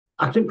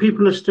I think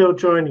people are still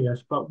joining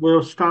us, but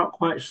we'll start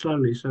quite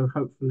slowly. So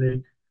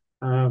hopefully,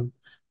 um,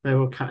 they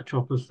will catch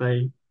up as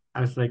they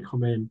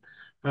come in.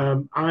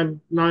 I'm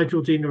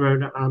Nigel Di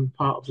Nerona. I'm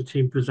part of the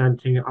team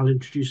presenting. I'll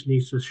introduce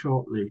Nisa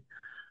shortly.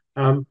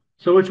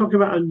 So we're talking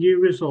about a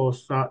new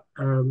resource that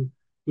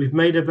we've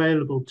made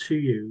available to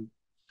you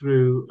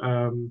through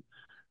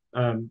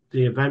the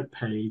event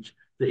page,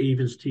 the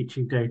EVENS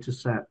teaching data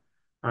set.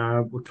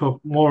 We'll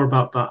talk more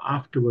about that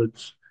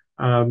afterwards.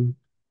 And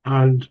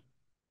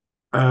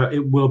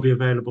it will be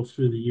available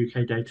through the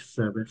UK data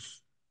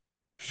service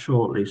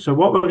shortly. So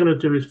what we're going to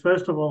do is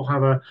first of all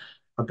have a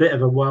bit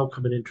of a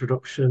welcome and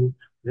introduction.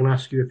 We're going to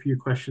ask you a few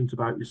questions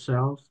about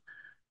yourselves.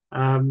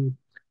 Um,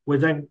 we're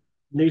then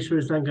Nisa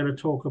is then going to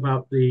talk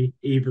about the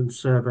EVENS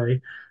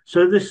survey.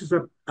 So this is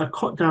a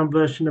cut down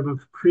version of a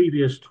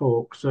previous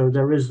talk. So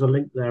there is the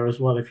link there as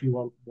well if you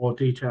want more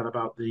detail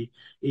about the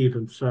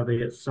EVENS survey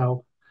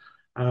itself.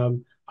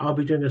 I'll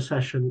be doing a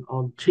session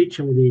on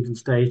teaching with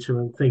EVENS data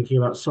and thinking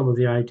about some of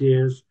the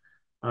ideas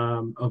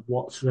of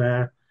what's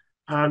there.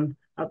 And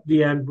at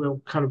the end, we'll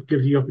kind of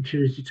give you the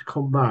opportunity to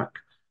come back.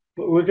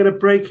 But we're going to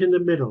break in the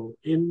middle.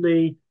 In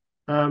the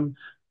button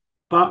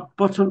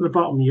at the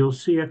bottom, you'll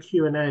see a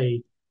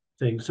Q&A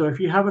thing. So if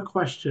you have a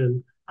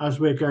question as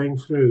we're going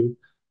through,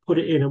 put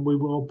it in and we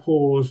will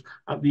pause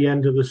at the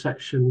end of the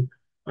section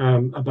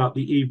about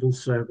the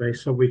EVENS survey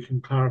so we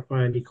can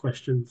clarify any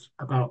questions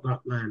about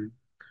that then.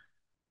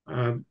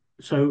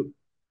 So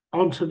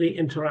on to the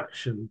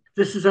interaction.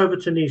 This is over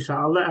to Nisa.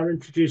 I'll let her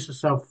introduce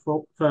herself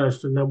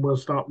first, and then we'll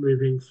start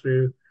moving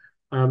through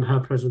her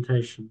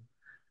presentation.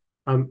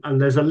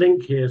 And there's a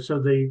link here, so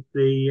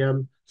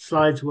the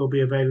slides will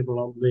be available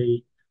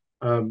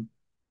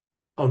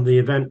on the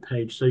event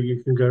page, so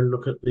you can go and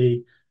look at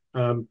the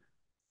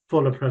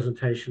fuller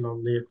presentation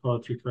on the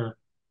Equality for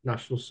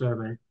National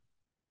Survey.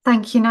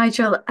 Thank you,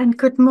 Nigel, and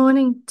good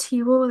morning to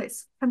you all.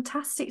 It's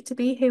fantastic to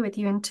be here with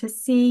you and to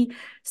see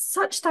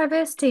such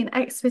diversity and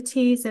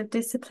expertise of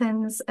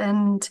disciplines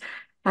and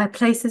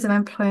places of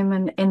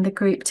employment in the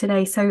group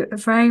today. So a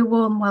very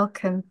warm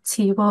welcome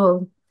to you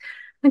all.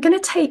 I'm going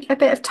to take a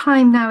bit of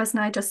time now, as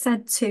Nigel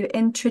said, to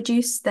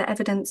introduce the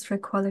Evidence for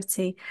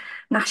Equality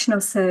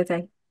National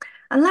Survey.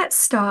 And let's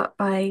start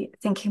by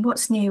thinking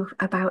what's new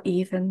about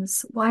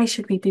EVENS. Why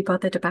should we be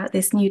bothered about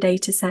this new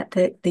data set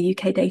that the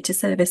UK Data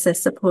Service is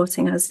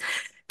supporting us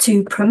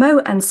to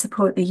promote and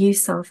support the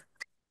use of?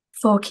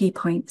 4 key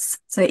points.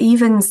 So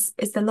EVENS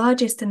is the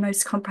largest and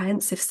most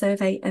comprehensive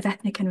survey of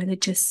ethnic and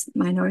religious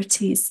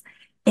minorities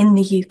in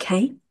the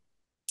UK.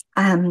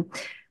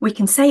 We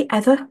can say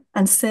ever,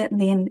 and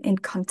certainly in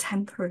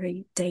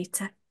contemporary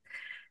data.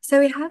 So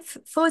we have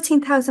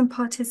 14,000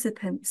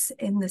 participants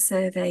in the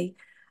survey.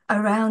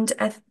 Around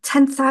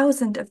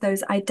 10,000 of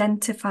those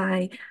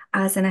identify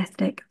as an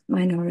ethnic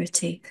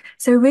minority.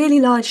 So really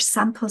large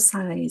sample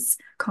size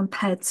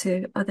compared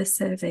to other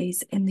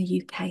surveys in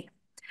the UK.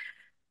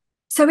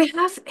 So we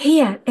have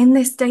here in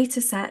this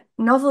data set,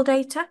 novel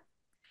data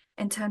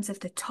in terms of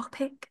the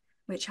topic,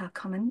 which I'll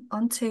come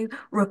on to,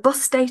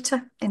 robust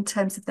data in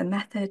terms of the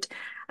method,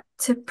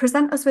 to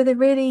present us with a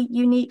really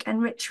unique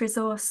and rich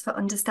resource for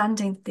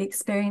understanding the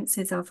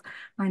experiences of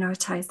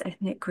minoritized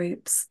ethnic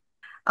groups.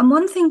 And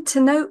one thing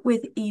to note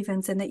with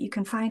EVENS, and that you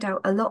can find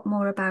out a lot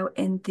more about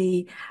in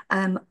the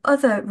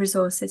other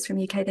resources from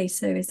UK Data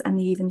Service and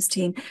the EVENS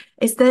team,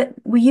 is that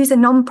we use a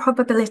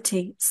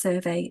non-probability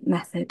survey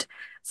method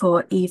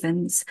for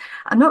EVENS.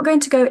 I'm not going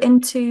to go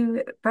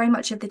into very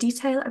much of the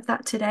detail of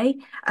that today,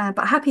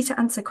 but happy to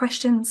answer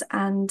questions,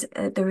 and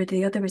there are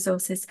the other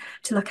resources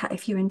to look at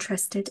if you're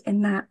interested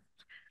in that.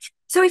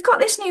 So we've got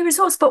this new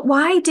resource, but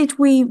why did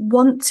we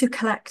want to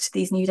collect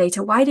these new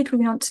data? Why did we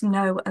want to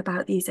know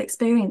about these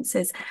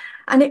experiences?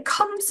 And it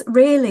comes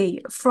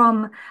really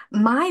from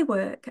my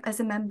work as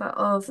a member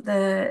of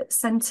the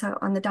Centre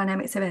on the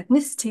Dynamics of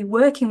Ethnicity,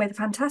 working with a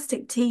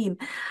fantastic team,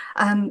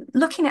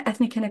 looking at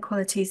ethnic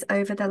inequalities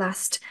over the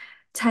last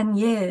 10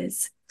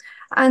 years.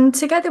 And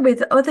together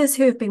with others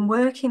who have been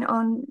working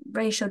on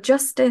racial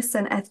justice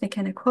and ethnic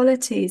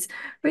inequalities,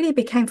 really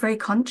became very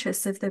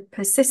conscious of the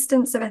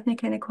persistence of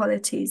ethnic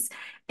inequalities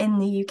in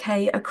the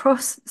UK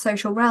across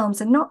social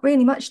realms, and not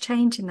really much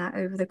change in that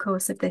over the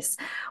course of this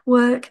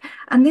work.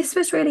 And this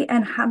was really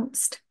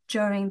enhanced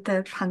during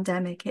the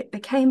pandemic. It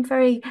became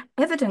very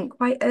evident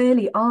quite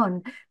early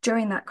on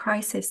during that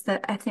crisis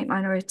that ethnic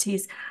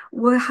minorities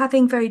were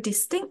having very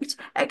distinct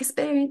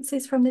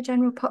experiences from the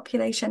general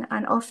population,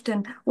 and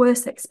often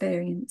worse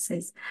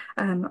experiences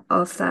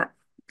of that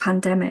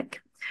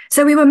pandemic.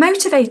 So we were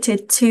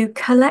motivated to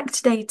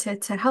collect data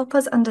to help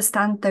us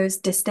understand those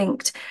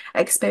distinct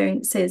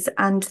experiences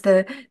and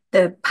the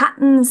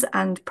patterns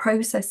and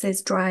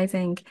processes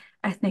driving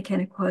ethnic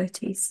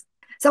inequalities.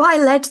 So I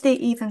led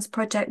the EVENS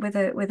project with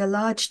a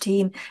large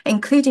team,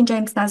 including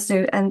James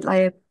Nasdu and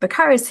Laia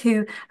Bakaris,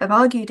 who have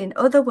argued in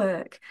other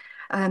work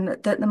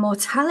that the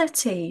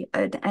mortality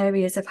in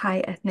areas of high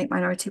ethnic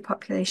minority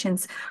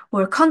populations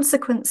were a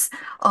consequence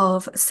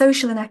of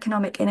social and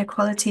economic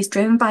inequalities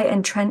driven by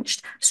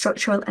entrenched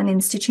structural and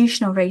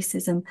institutional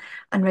racism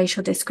and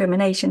racial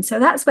discrimination. So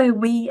that's where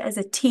we as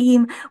a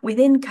team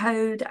within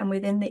Code and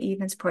within the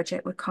EVENS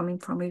project were coming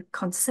from. We're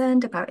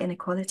concerned about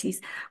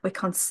inequalities. We're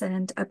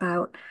concerned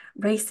about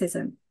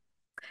racism.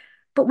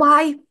 But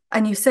why a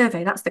new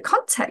survey? That's the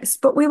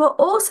context. But we were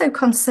also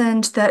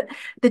concerned that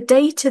the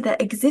data that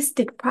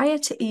existed prior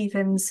to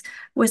EVENS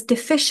was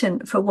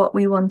deficient for what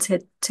we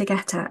wanted to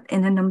get at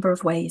in a number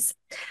of ways.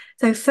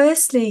 So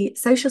firstly,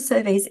 social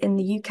surveys in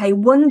the UK,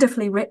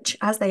 wonderfully rich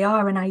as they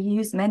are, and I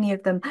use many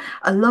of them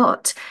a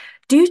lot,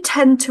 do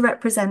tend to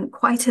represent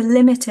quite a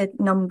limited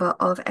number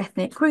of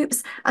ethnic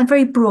groups and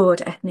very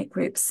broad ethnic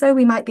groups. So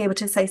we might be able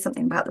to say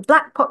something about the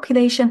Black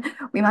population,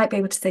 we might be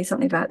able to say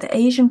something about the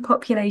Asian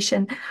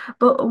population,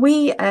 but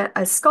we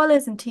as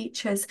scholars and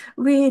teachers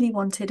really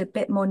wanted a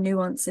bit more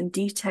nuance and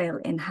detail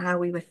in how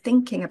we were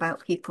thinking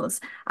about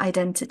people's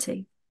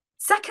identity.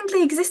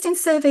 Secondly, existing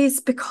surveys,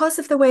 because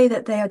of the way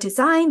that they are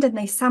designed and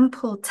they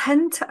sample,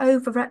 tend to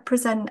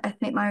overrepresent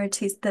ethnic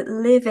minorities that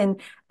live in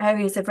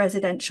areas of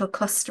residential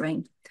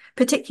clustering,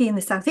 particularly in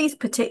the southeast,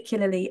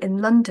 particularly in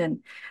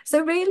London.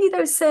 So really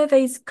those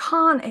surveys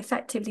can't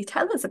effectively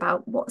tell us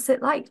about what's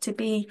it like to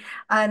be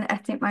an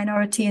ethnic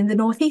minority in the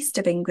northeast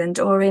of England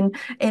or in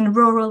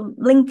rural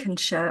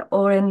Lincolnshire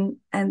or in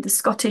the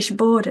Scottish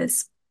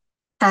borders.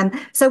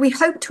 So we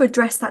hope to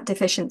address that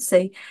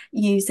deficiency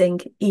using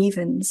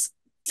EVENS.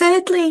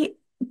 Thirdly,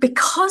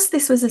 because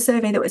this was a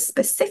survey that was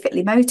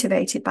specifically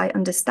motivated by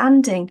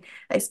understanding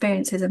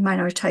experiences of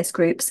minoritized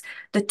groups,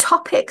 the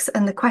topics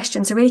and the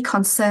questions are really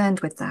concerned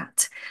with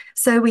that.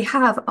 So we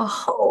have a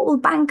whole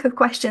bank of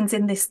questions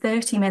in this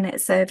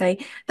 30-minute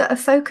survey that are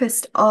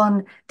focused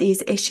on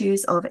these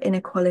issues of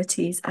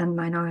inequalities and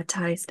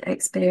minoritized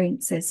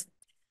experiences.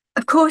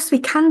 Of course, we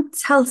can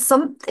tell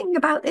something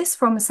about this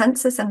from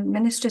census and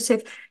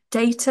administrative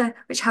data,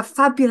 which have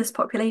fabulous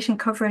population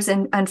coverage,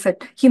 and for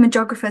human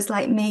geographers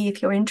like me, if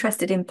you're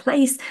interested in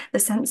place, the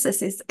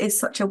census is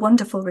such a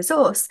wonderful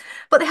resource,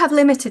 but they have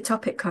limited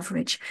topic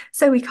coverage.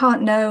 So we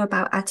can't know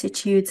about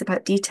attitudes,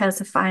 about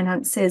details of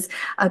finances,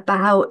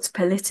 about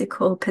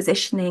political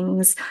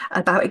positionings,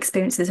 about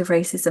experiences of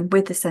racism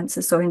with the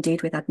census or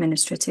indeed with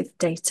administrative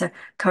data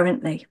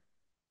currently.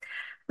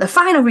 The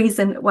final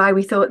reason why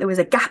we thought there was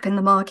a gap in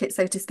the market,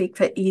 so to speak,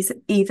 for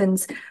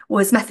EVENS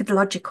was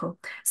methodological.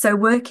 So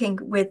working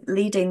with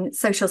leading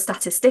social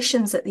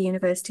statisticians at the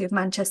University of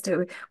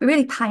Manchester, we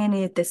really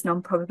pioneered this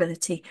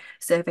non-probability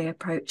survey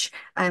approach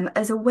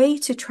as a way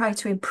to try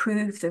to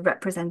improve the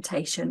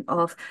representation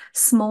of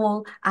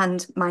small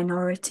and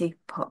minority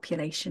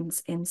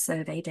populations in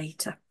survey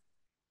data.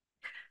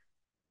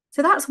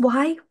 So that's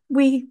why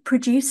we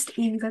produced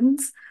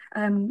EVENS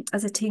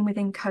as a team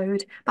within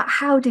Code. But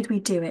how did we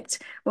do it?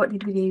 What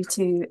did we do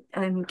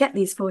to get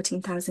these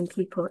 14,000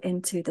 people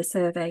into the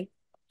survey?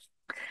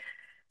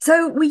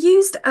 So we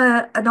used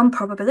a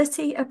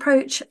non-probability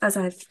approach, as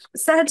I've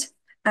said,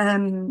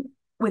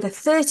 with a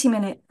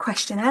 30-minute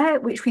questionnaire,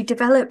 which we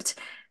developed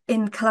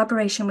in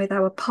collaboration with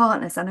our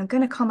partners. And I'm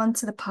going to come on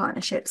to the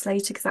partnerships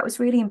later because that was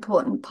a really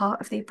important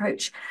part of the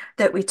approach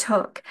that we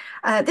took.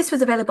 This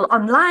was available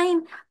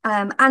online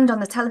and on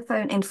the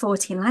telephone in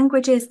 14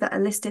 languages that are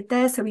listed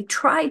there. So we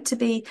tried to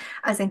be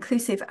as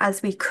inclusive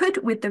as we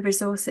could with the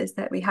resources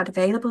that we had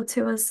available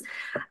to us.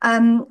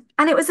 And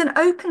it was an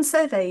open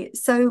survey.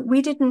 So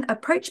we didn't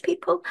approach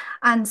people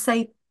and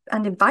say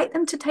and invite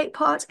them to take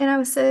part in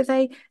our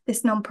survey.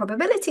 This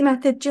non-probability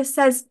method just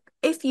says,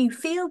 if you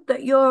feel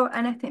that you're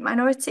an ethnic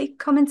minority,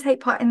 come and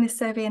take part in this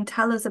survey and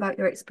tell us about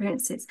your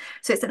experiences.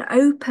 So it's an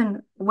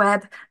open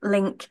web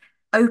link,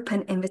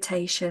 open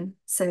invitation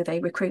survey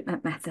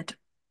recruitment method.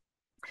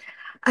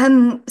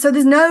 So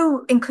there's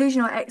no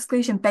inclusion or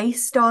exclusion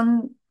based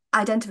on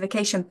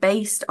identification,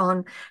 based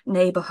on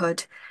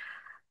neighbourhood.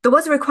 There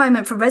was a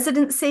requirement for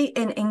residency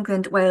in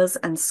England, Wales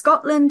and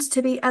Scotland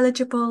to be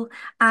eligible,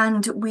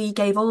 and we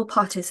gave all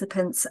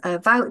participants a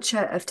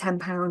voucher of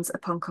 £10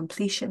 upon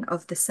completion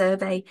of the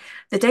survey.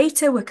 The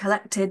data were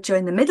collected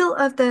during the middle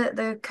of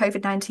the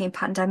COVID-19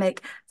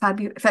 pandemic,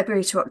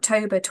 February to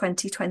October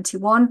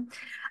 2021.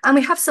 And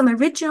we have some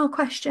original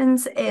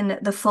questions in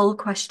the full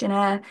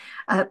questionnaire,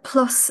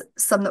 plus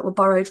some that were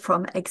borrowed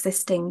from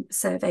existing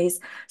surveys,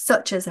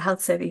 such as a health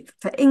survey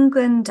for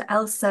England,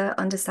 ELSA,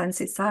 Understand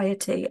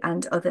Society,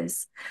 and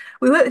others.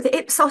 We worked with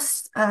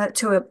Ipsos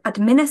to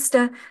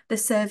administer the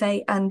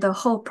survey, and the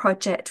whole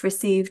project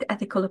received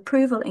ethical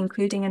approval,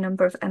 including a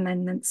number of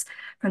amendments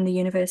from the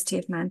University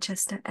of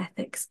Manchester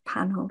Ethics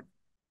Panel.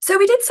 So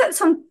we did set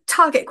some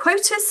target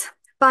quotas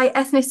by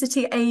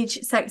ethnicity, age,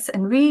 sex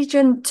and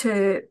region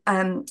to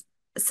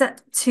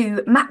set to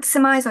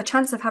maximise our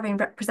chance of having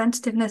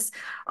representativeness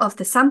of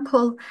the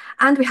sample.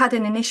 And we had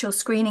an initial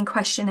screening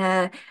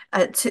questionnaire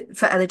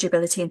for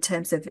eligibility in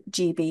terms of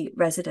GB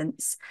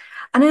residents.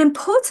 And an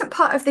important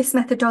part of this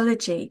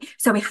methodology,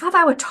 so we have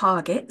our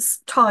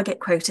target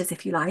quotas,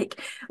 if you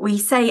like. We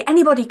say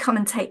anybody come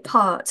and take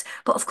part,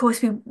 but of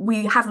course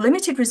we have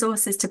limited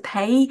resources to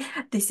pay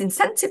this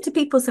incentive to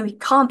people, so we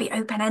can't be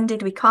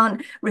open-ended. We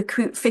can't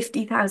recruit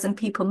 50,000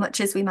 people,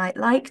 much as we might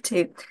like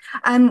to.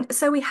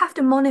 So we have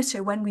to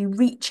monitor when we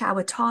reach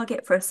our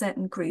target for a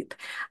certain group,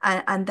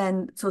 and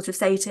then sort of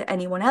say to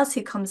anyone else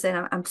who comes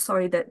in, I'm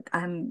sorry that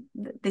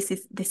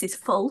this is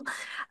full.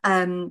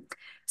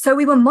 So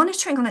we were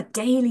monitoring on a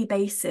daily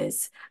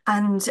basis,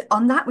 and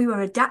on that we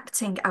were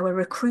adapting our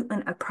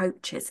recruitment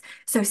approaches.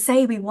 So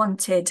say we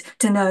wanted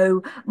to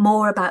know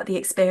more about the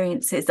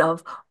experiences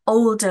of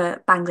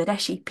older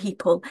Bangladeshi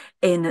people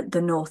in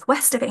the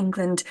northwest of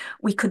England,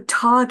 we could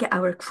target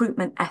our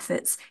recruitment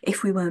efforts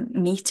if we weren't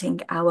meeting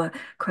our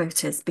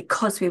quotas,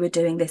 because we were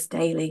doing this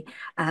daily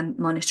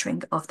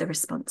monitoring of the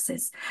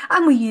responses.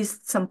 And we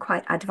used some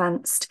quite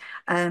advanced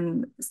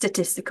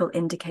statistical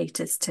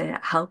indicators to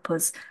help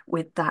us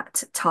with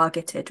that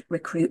targeted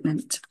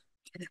recruitment.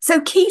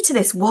 So key to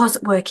this was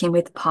working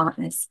with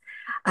partners.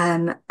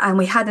 And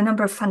we had a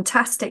number of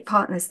fantastic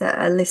partners that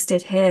are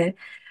listed here,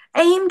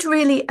 aimed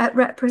really at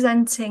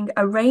representing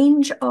a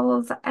range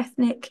of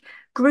ethnic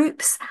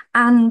groups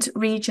and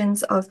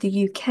regions of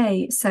the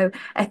UK. So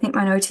Ethnic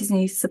Minorities and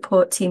Youth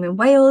Support Team in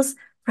Wales,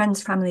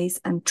 Friends,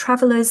 Families and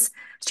Travellers,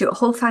 Stuart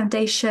Hall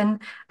Foundation,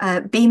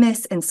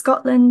 BMIS in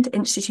Scotland,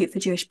 Institute for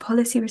Jewish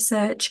Policy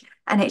Research,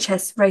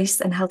 NHS Race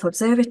and Health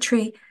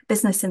Observatory,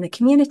 Business in the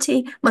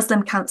Community,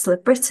 Muslim Council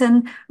of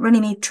Britain,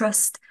 Runnymede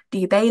Trust,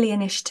 the Ubailey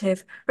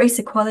Initiative, Race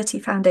Equality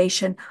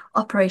Foundation,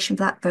 Operation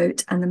Black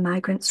Vote and the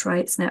Migrants'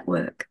 Rights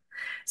Network.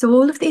 So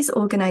all of these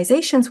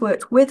organisations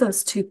worked with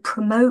us to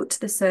promote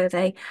the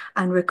survey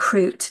and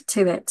recruit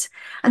to it.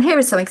 And here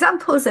are some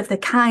examples of the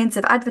kinds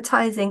of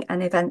advertising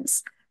and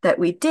events that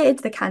we did,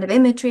 the kind of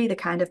imagery, the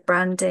kind of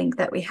branding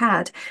that we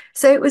had.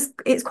 So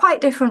it's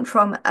quite different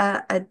from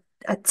a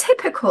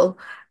typical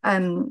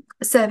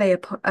survey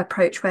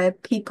approach where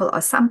people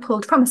are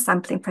sampled from a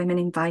sampling frame and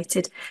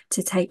invited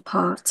to take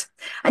part.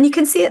 And you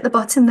can see at the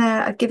bottom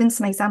there, I've given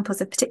some examples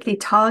of particularly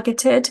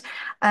targeted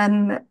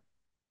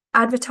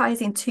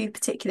advertising to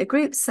particular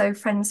groups. So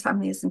Friends,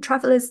 Families and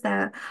Travellers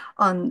there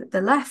on the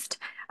left.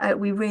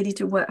 We really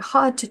do work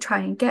hard to try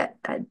and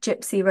get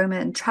Gypsy, Roma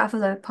and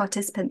Traveller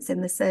participants in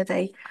the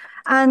survey.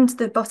 And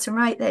the bottom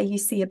right there, you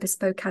see a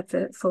bespoke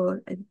advert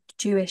for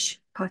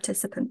Jewish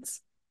participants.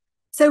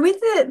 So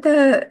with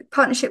the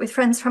partnership with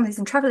Friends, Families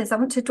and Travellers, I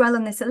want to dwell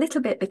on this a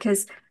little bit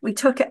because we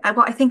took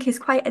what I think is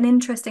quite an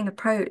interesting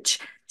approach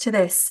to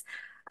this.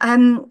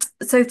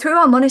 So through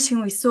our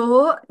monitoring, we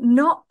saw,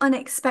 not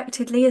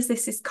unexpectedly, as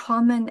this is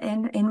common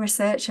in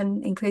research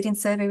and including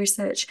survey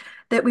research,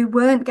 that we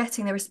weren't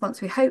getting the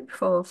response we hoped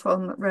for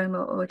from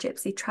Roma or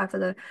Gypsy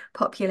traveller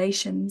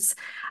populations.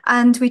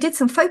 And we did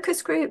some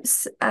focus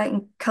groups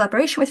in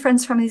collaboration with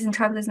Friends, Families and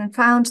Travellers, and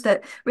found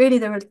that really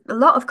there were a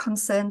lot of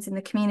concerns in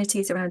the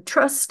communities around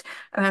trust,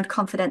 around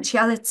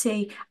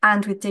confidentiality,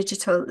 and with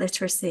digital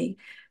literacy.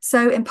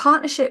 So in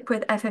partnership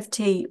with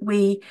FFT,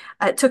 we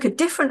took a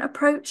different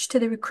approach to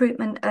the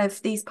recruitment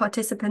of these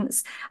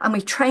participants, and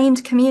we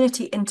trained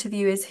community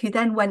interviewers who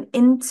then went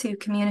into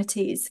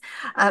communities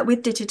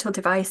with digital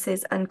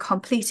devices and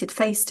completed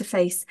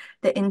face-to-face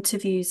the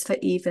interviews for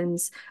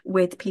EVENS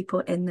with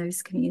people in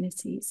those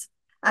communities.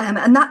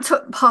 And that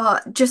took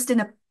part just in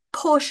a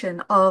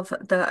portion of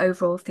the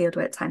overall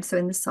fieldwork time, so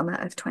in the summer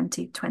of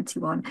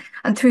 2021.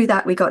 And through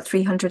that, we got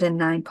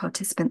 309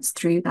 participants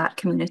through that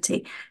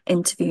community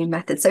interviewing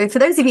method. So for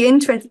those of you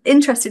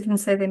interested in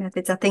survey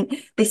methods, I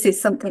think this is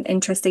something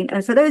interesting.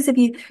 And for those of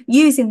you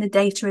using the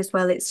data as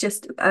well, it's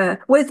just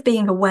worth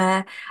being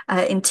aware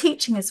in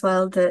teaching as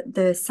well that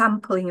the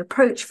sampling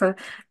approach for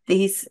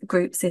these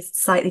groups is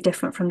slightly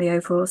different from the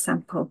overall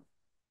sample.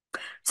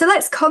 So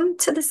let's come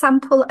to the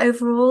sample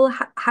overall.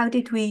 How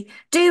did we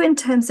do in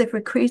terms of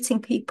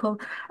recruiting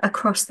people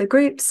across the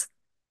groups?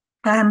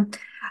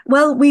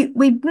 Well,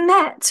 we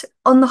met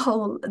on the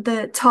whole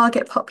the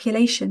target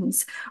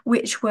populations,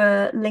 which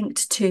were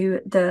linked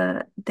to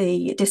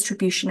the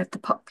distribution of the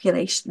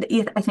population,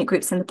 the ethnic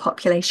groups in the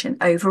population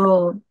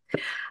overall.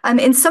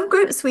 In some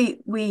groups,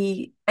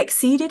 we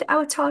exceeded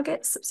our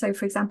targets. So,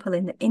 for example,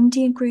 in the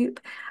Indian group,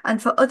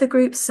 and for other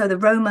groups, so the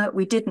Roma,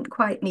 we didn't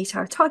quite meet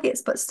our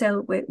targets, but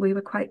still we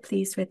were quite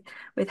pleased with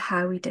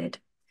how we did.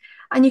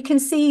 And you can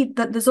see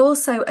that there's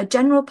also a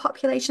general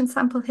population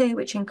sample here,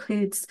 which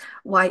includes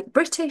white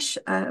British,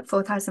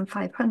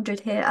 4,500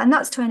 here, and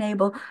that's to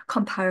enable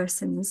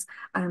comparisons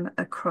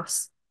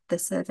across the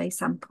survey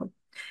sample.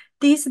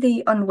 These are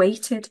the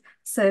unweighted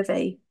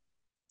survey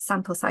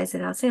sample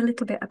sizes. I'll say a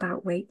little bit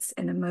about weights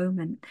in a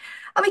moment.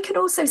 And we can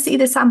also see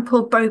the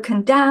sample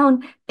broken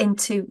down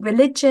into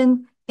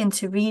religion,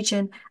 into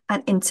region,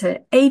 and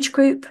into age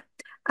group.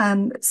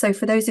 So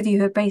for those of you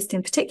who are based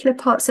in particular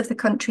parts of the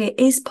country, it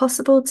is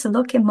possible to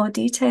look in more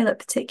detail at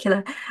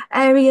particular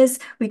areas.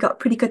 We got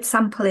pretty good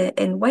sample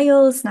in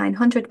Wales,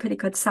 900, pretty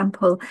good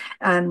sample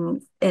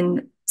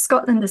in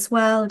Scotland as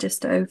well,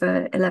 just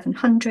over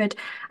 1100,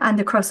 and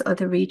across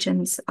other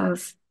regions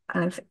of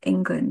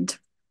England.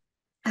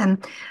 On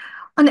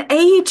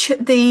age,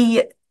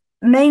 the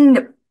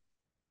main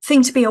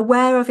thing to be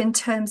aware of in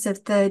terms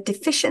of the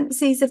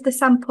deficiencies of the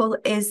sample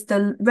is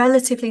the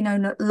relatively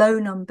low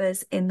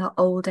numbers in the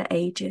older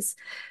ages.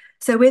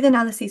 So with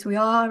analyses, we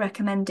are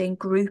recommending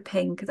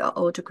grouping the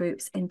older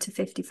groups into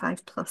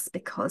 55 plus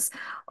because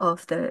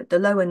of the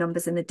lower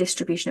numbers and the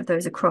distribution of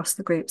those across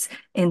the groups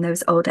in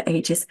those older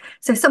ages.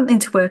 So something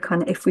to work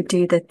on if we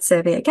do the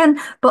survey again,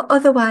 but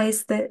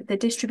otherwise the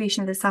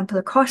distribution of the sample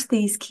across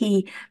these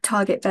key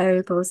target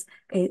variables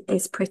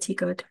is pretty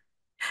good.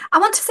 I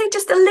want to say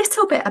just a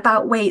little bit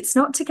about weights,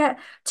 not to get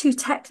too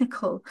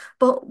technical,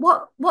 but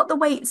what the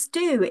weights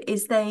do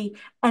is they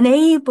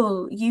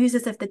enable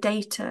users of the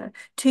data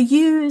to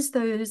use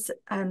those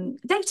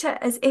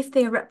data as if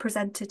they are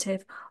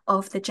representative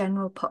of the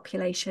general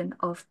population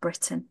of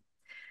Britain.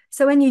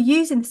 So when you're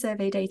using the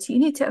survey data, you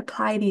need to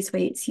apply these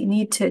weights. You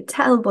need to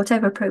tell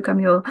whatever program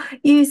you're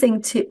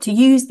using to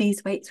use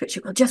these weights, which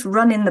it will just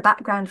run in the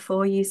background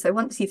for you. So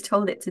once you've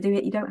told it to do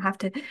it, you don't have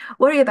to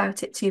worry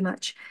about it too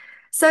much.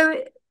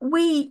 So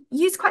we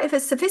use quite a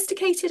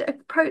sophisticated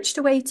approach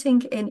to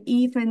weighting in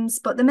EVENS,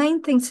 but the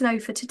main thing to know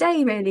for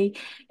today really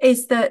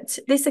is that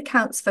this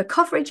accounts for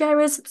coverage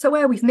errors. So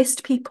where we've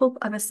missed people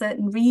of a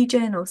certain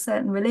region or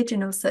certain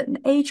religion or certain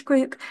age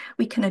group,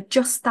 we can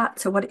adjust that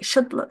to what it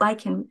should look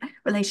like in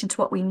relation to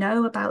what we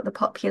know about the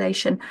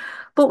population.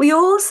 But we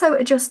also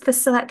adjust for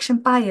selection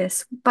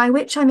bias, by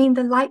which I mean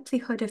the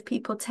likelihood of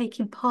people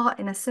taking part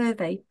in a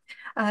survey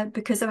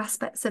because of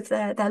aspects of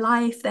their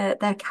life,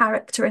 their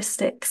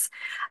characteristics.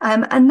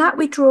 And that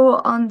we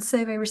draw on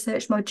survey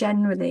research more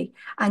generally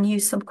and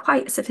use some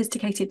quite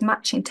sophisticated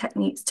matching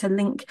techniques to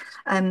link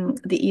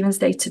the EVENS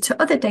data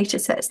to other data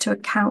sets to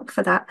account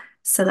for that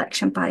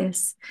selection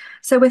bias.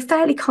 So we're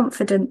fairly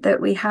confident that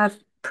we have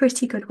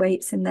pretty good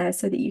weights in there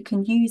so that you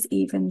can use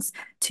EVENS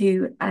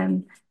to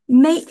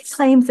make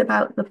claims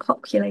about the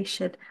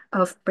population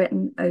of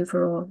Britain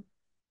overall.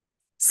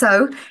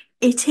 So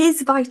it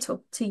is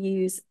vital to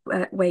use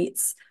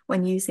weights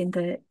when using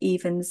the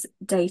EVENS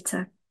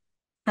data,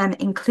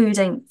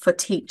 including for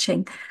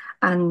teaching.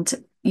 And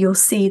you'll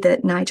see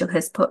that Nigel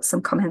has put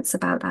some comments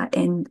about that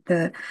in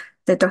the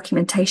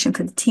documentation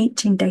for the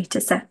teaching data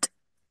set.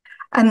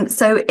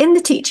 So in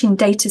the teaching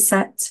data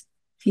set,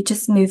 if you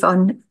just move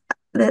on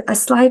a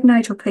slide,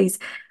 Nigel, please,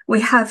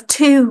 we have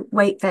two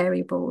weight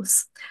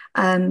variables.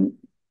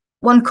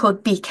 One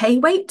called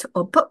BK weight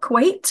or book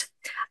weight,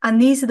 and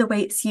these are the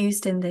weights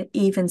used in the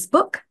EVENS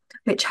book,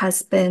 which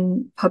has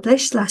been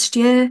published last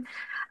year.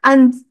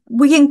 And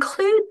we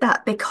include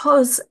that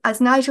because, as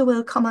Nigel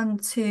will come on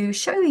to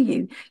show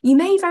you, you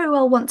may very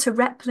well want to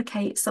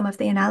replicate some of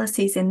the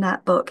analyses in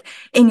that book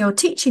in your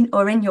teaching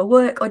or in your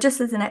work, or just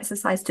as an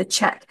exercise to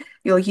check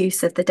your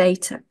use of the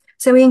data.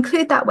 So we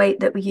include that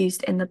weight that we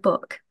used in the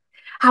book.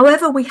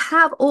 However, we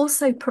have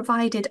also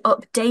provided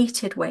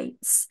updated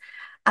weights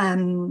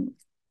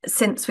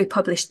since we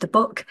published the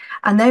book,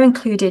 and they're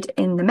included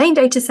in the main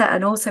data set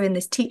and also in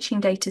this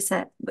teaching data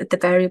set with the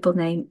variable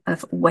name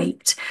of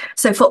weight.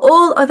 So for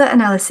all other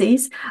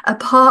analyses,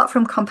 apart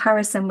from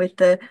comparison with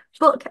the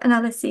book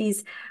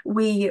analyses,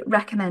 we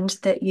recommend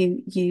that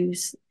you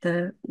use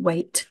the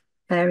weight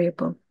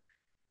variable.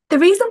 The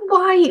reason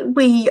why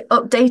we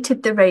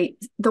updated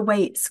the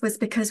weights was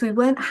because we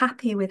weren't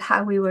happy with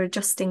how we were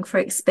adjusting for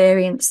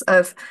experience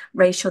of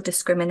racial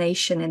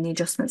discrimination in the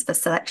adjustments for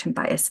selection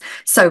bias.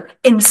 So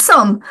in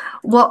sum,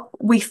 what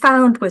we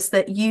found was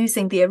that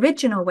using the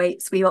original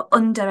weights, we were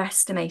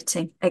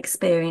underestimating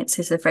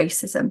experiences of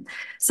racism.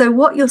 So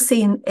what you'll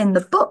see in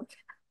the book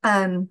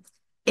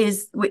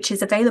which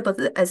is available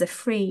as a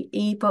free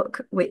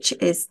ebook,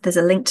 there's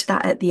a link to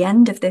that at the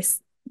end of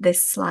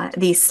these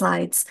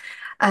slides.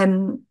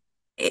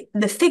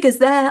 The figures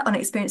there on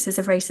experiences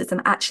of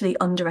racism actually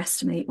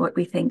underestimate what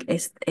we think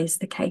is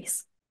the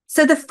case.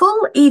 So the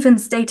full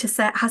EVENS data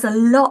set has a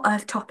lot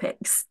of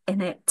topics in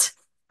it.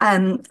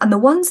 And the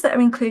ones that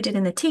are included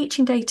in the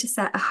teaching data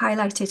set are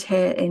highlighted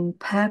here in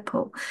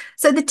purple.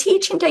 So the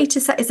teaching data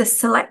set is a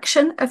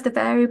selection of the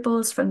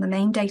variables from the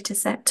main data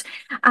set,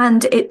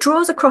 and it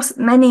draws across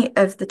many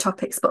of the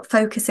topics, but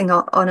focusing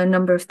on a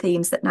number of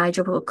themes that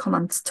Nigel will come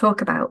on to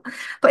talk about.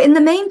 But in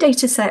the main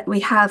data set, we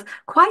have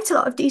quite a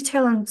lot of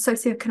detail on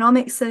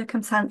socioeconomic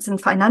circumstance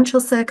and financial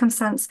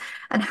circumstance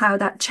and how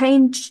that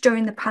changed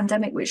during the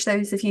pandemic, which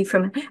those of you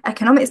from an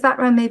economics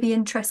background may be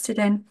interested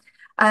in.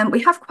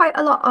 We have quite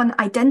a lot on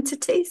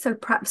identity, so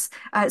perhaps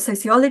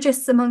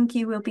sociologists among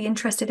you will be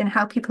interested in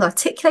how people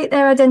articulate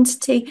their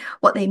identity,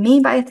 what they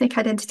mean by ethnic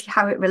identity,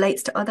 how it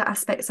relates to other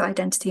aspects of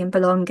identity and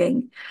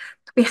belonging.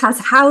 We have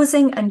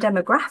housing and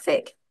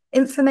demographic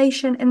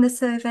information in the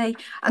survey,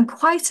 and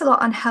quite a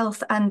lot on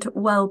health and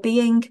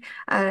well-being.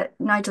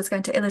 Nigel's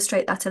going to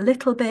illustrate that a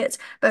little bit,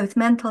 both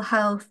mental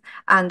health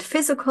and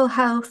physical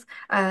health,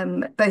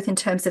 both in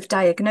terms of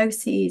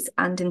diagnoses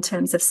and in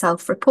terms of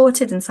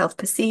self-reported and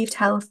self-perceived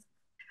health.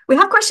 We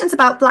have questions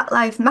about Black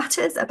Lives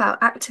Matters,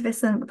 about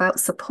activism, about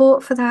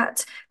support for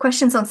that,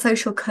 questions on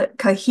social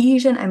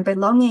cohesion and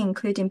belonging,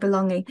 including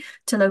belonging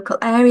to local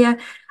area,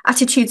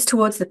 attitudes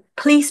towards the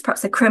police,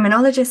 perhaps the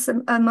criminologists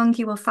among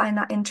you will find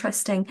that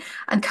interesting,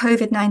 and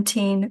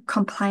COVID-19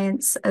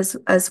 compliance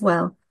as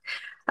well,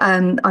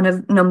 on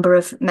a number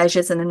of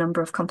measures and a number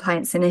of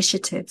compliance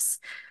initiatives.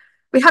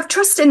 We have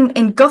trust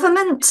in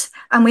government,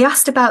 and we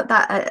asked about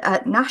that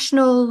at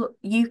national,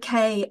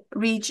 UK,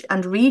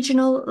 and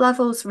regional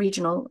levels,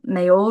 regional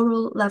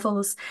mayoral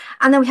levels.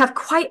 And then we have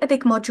quite a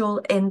big module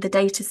in the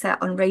data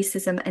set on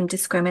racism and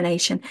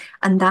discrimination,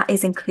 and that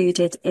is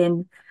included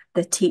in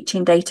the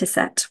teaching data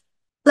set.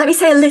 Let me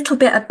say a little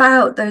bit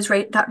about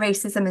that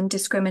racism and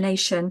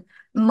discrimination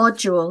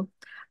module.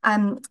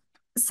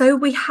 So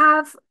we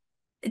have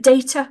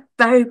data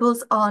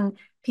variables on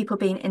people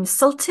being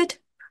insulted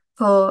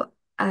for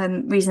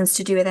reasons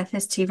to do with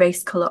ethnicity,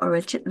 race, colour, or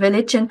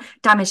religion,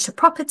 damage to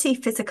property,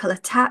 physical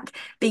attack,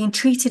 being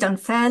treated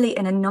unfairly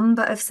in a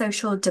number of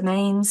social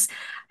domains,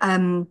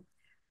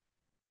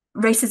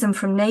 racism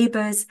from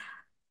neighbours.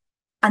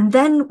 And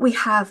then we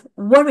have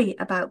worry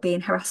about being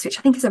harassed, which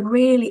I think is a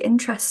really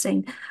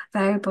interesting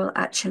variable,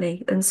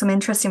 actually, and some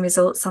interesting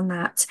results on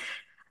that.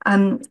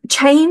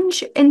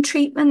 Change in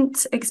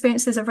treatment,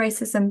 experiences of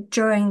racism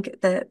during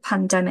the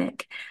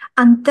pandemic.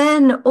 And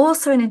then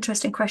also an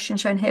interesting question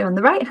shown here on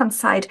the right-hand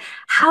side,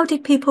 how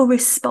did people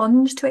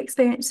respond to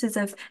experiences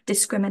of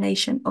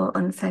discrimination or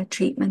unfair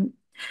treatment?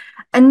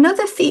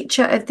 Another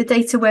feature of the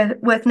data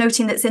worth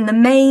noting that's in the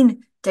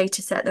main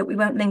data set that we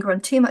won't linger on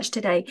too much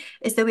today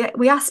is that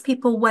we asked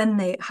people when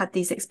they had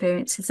these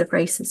experiences of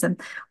racism.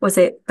 Was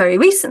it very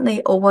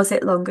recently or was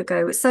it long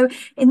ago? So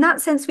in that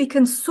sense, we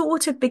can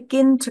sort of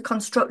begin to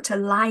construct a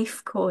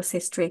life course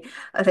history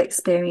of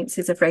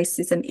experiences of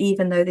racism,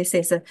 even though this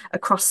is a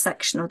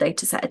cross-sectional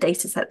data set, a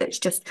data set that's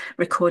just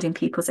recording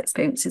people's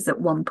experiences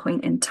at one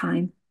point in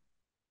time.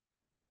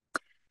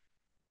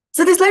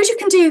 So there's loads you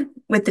can do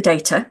with the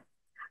data.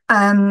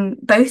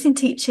 Both in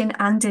teaching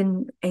and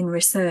in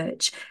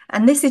research.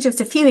 And this is just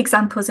a few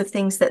examples of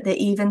things that the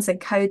EVENS and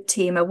Code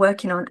team are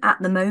working on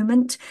at the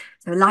moment.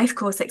 So life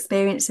course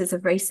experiences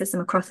of racism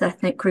across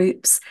ethnic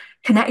groups,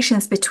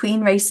 connections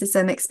between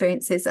racism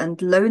experiences and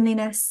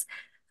loneliness,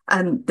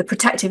 the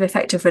protective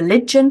effect of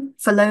religion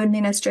for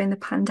loneliness during the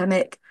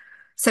pandemic,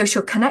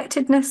 social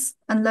connectedness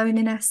and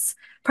loneliness,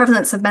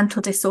 prevalence of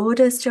mental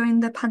disorders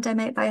during the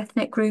pandemic by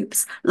ethnic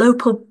groups,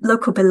 local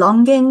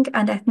belonging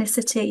and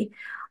ethnicity,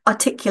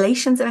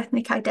 articulations of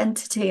ethnic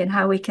identity and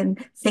how we can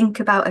think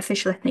about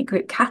official ethnic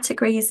group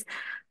categories,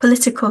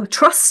 political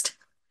trust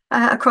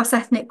across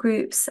ethnic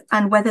groups,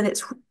 and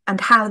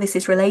how this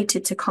is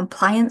related to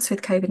compliance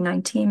with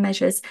COVID-19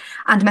 measures,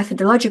 and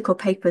methodological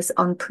papers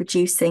on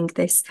producing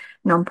this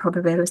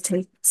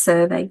non-probability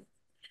survey.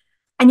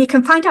 And you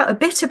can find out a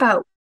bit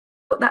about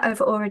that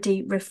I've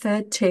already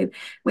referred to,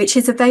 which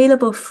is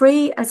available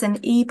free as an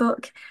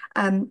ebook.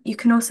 You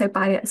can also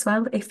buy it as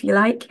well if you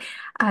like,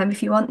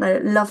 if you want the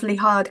lovely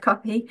hard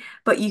copy,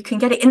 but you can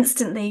get it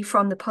instantly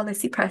from the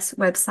Policy Press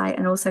website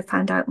and also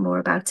find out more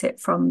about it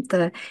from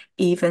the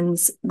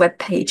EVENS web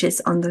pages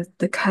on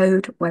the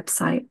Code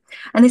website.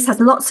 And this has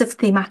lots of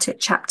thematic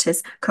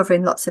chapters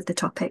covering lots of the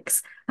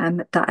topics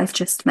that I've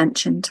just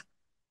mentioned.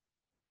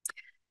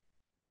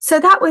 So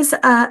that was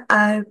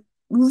a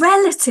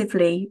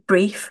relatively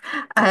brief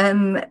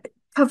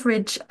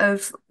coverage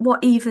of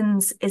what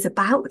EVENS is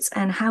about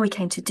and how we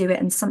came to do it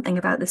and something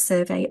about the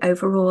survey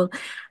overall.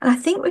 And I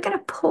think we're going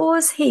to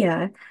pause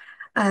here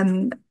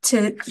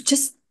to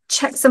just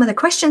check some of the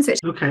questions.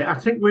 Okay, I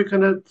think we're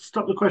going to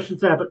stop the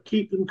questions there, but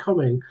keep them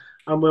coming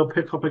and we'll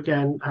pick up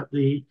again at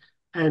the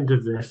end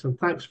of this. And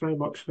thanks very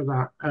much for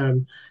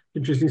that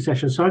interesting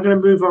session. So I'm going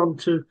to move on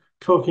to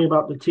talking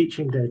about the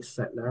teaching data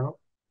set now.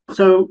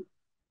 So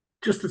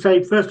just to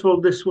say, first of all,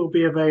 this will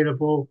be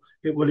available.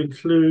 It will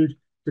include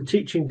the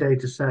teaching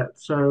data set.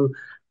 So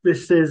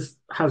this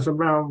has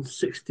around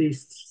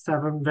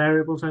 67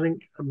 variables, I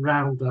think,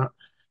 around that.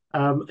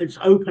 It's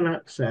open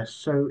access.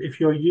 So if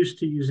you're used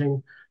to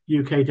using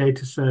UK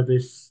Data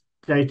Service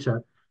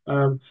data,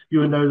 you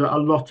will know that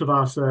a lot of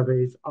our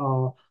surveys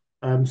are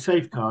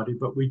safeguarded,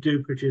 but we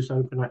do produce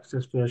open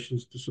access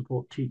versions to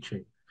support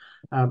teaching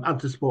and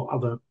to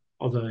support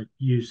other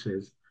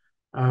uses.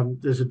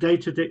 There's a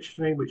data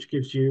dictionary, which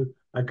gives you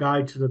a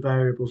guide to the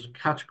variables and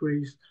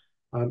categories.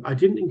 I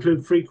didn't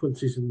include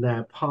frequencies in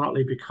there,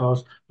 partly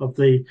because of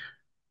the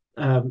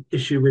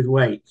issue with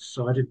weights.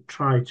 So I didn't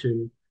try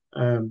to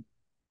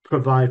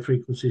provide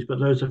frequencies, but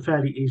those are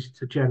fairly easy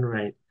to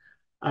generate.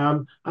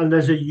 And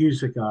there's a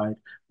user guide,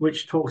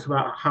 which talks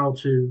about how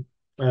to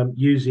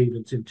use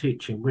EVENS in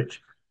teaching,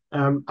 which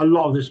a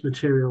lot of this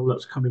material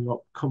that's coming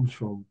up comes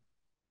from.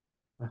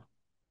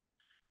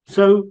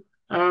 So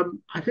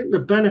I think the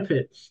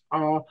benefits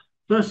are,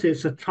 firstly,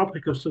 it's a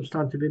topic of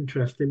substantive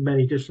interest in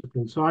many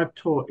disciplines. So I've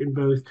taught in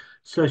both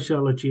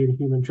sociology and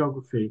human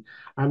geography,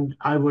 and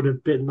I would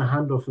have bitten the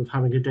hand off of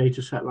having a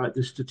data set like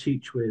this to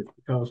teach with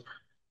because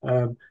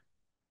um,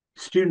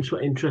 students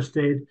were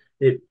interested.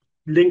 It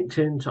linked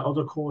into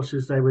other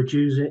courses they were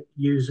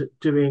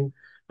doing.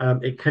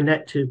 It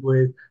connected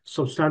with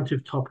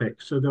substantive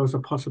topics. So there was a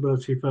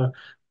possibility for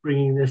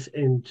bringing this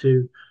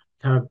into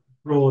kind of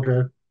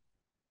broader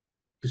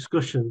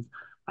discussions.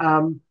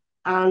 Um,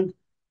 and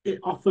it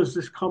offers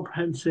this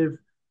comprehensive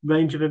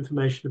range of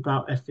information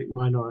about ethnic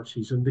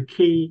minorities. And the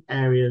key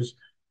areas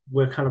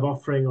we're kind of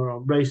offering are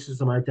on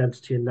racism,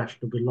 identity, and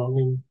national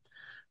belonging,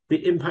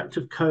 the impact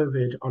of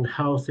COVID on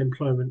health,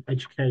 employment,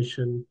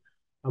 education,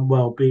 and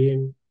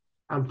well-being,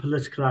 and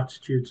political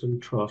attitudes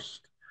and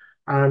trust.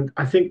 And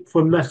I think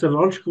for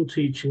methodological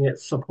teaching, it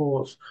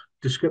supports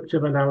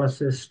descriptive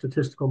analysis,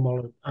 statistical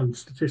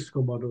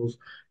models,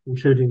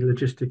 including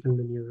logistic and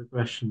linear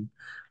regression,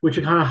 which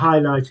are kind of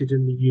highlighted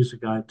in the user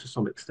guide to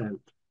some extent.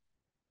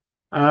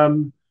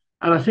 Um,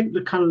 and I think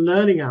the kind of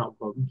learning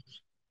outcomes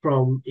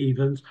from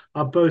EVENS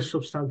are both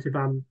substantive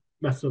and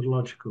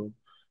methodological.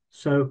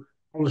 So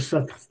on the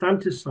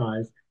substantive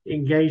side, it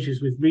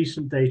engages with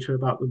recent data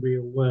about the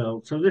real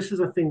world. So this is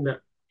a thing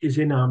that is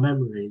in our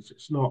memories.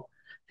 It's not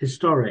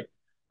historic.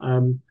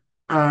 Um,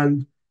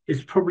 and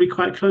it's probably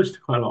quite close to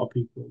quite a lot of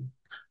people.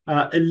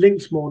 It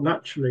links more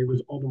naturally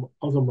with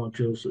other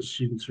modules that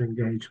students are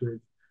engaged with.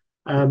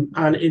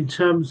 And in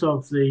terms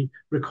of the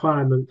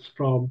requirements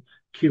from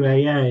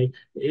QAA,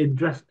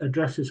 it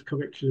addresses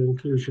curricular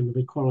inclusion of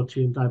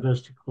equality and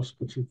diversity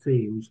cross-cutting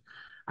themes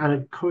and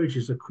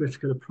encourages a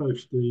critical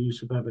approach to the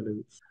use of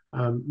evidence.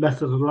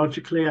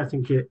 Methodologically, I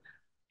think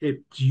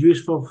it's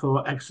useful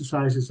for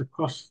exercises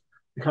across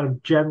the kind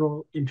of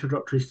general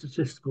introductory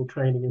statistical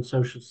training in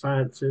social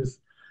sciences.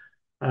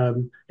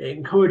 It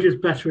encourages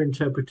better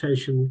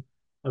interpretation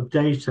of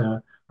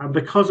data. And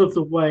because of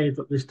the way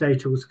that this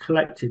data was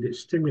collected, it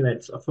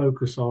stimulates a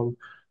focus on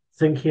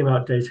thinking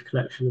about data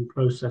collection and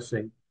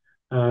processing.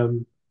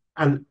 And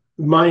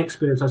my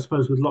experience, I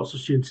suppose, with lots of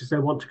students is they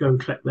want to go and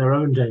collect their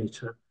own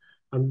data.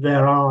 And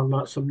there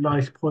are some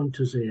nice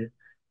pointers here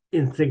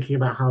in thinking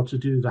about how to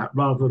do that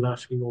rather than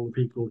asking all the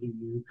people who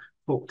you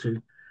talk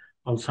to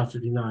on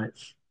Saturday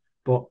nights,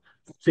 but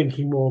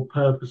thinking more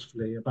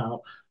purposefully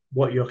about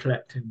what you're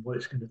collecting, what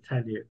it's going to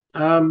tell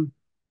you.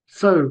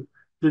 So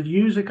the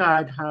user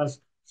guide has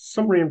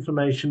summary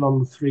information on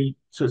the three.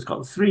 So it's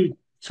got three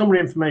summary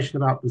information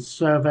about the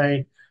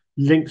survey,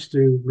 links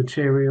to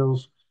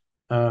materials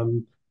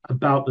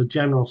about the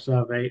general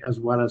survey as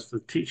well as the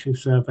teaching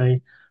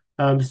survey.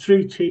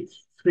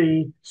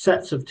 Three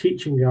sets of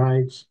teaching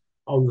guides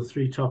on the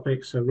three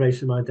topics: so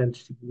race and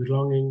identity,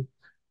 belonging,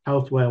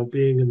 health,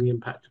 well-being, and the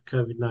impact of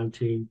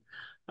COVID-19.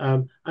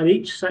 And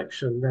each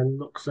section then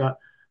looks at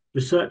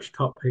research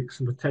topics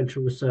and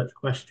potential research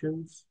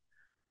questions,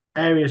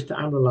 areas to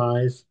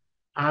analyze,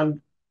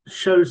 and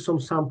shows some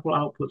sample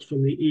outputs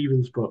from the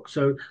EVENS book.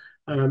 So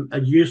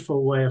a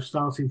useful way of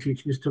starting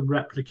teaching is to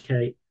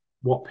replicate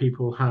what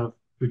people have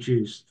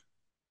produced.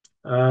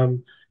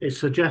 It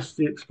suggests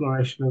the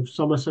exploration of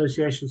some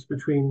associations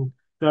between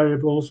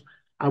variables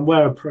and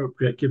where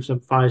appropriate gives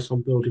advice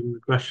on building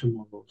regression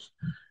models.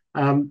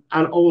 And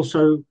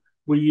also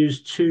we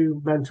use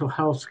two mental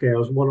health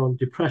scales, one on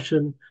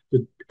depression,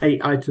 the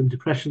 8-item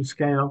depression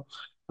scale,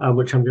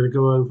 which I'm going to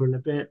go over in a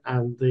bit,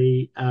 and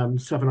the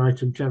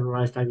 7-item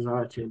generalized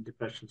anxiety and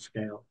depression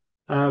scale.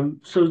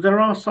 So there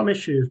are some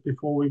issues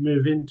before we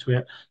move into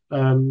it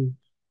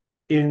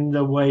in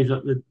the way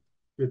that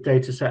the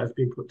data set has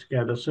been put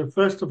together. So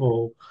first of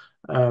all,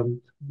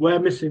 where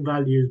missing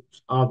values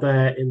are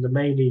there in the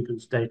main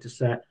EVENS data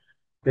set,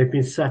 they've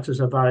been set as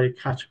a value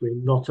category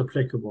not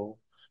applicable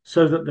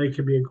so that they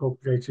can be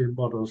incorporated in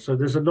models. So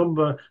there's a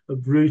number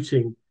of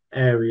routing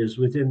areas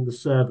within the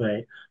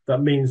survey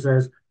that means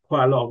there's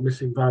quite a lot of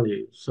missing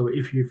values. So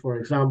if you, for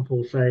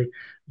example, say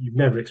you've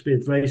never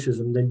experienced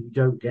racism, then you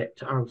don't get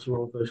to answer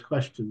all those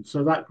questions.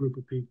 So that group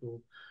of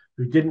people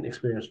who didn't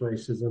experience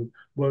racism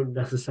won't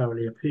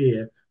necessarily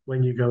appear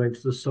when you go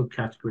into the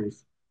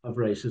subcategories of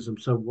racism.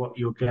 So what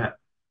you'll get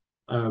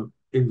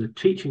in the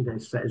teaching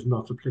data set is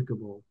not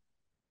applicable.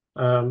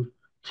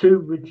 To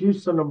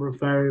reduce the number of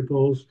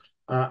variables,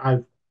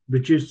 I've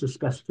reduced the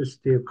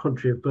specificity of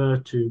country of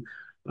birth to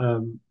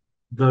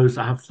those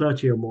that have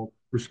 30 or more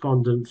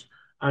respondents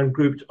and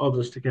grouped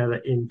others together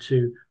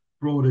into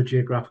broader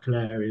geographical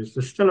areas.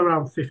 There's still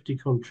around 50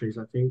 countries,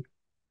 I think.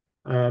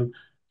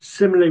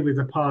 Similarly, with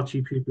the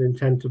party people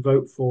intend to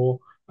vote for,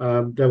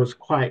 there was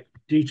quite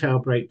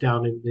detailed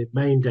breakdown in the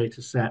main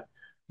data set.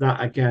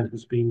 That again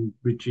has been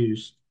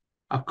reduced.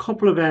 A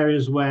couple of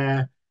areas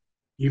where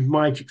you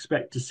might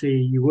expect to see,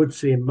 you would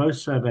see in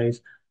most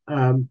surveys,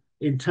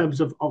 in terms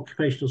of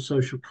occupational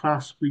social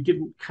class, we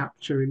didn't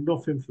capture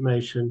enough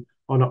information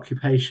on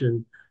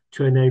occupation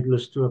to enable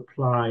us to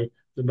apply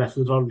the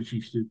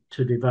methodology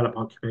to develop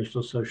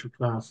occupational social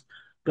class.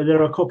 But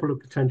there are a couple of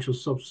potential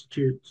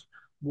substitutes.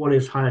 One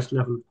is highest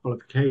level of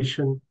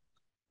qualification,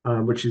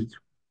 which is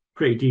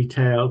pretty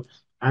detailed,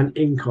 and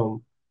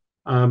income.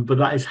 but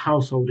that is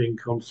household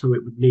income, so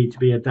it would need to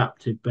be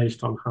adapted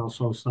based on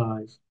household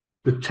size.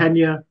 The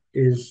tenure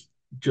is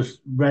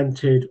just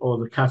rented or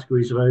the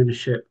categories of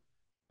ownership,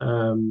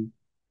 um,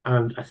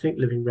 and I think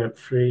living rent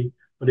free,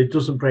 but it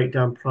doesn't break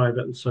down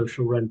private and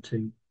social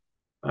renting.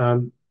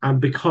 And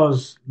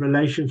because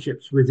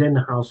relationships within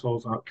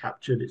households aren't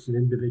captured, it's an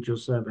individual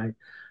survey,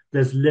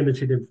 there's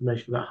limited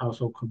information about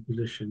household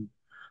composition.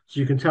 So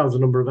you can tell the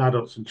number of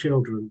adults and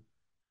children,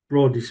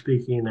 broadly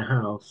speaking, in a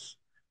house,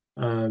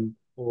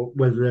 or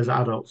whether there's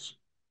adults,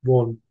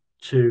 one,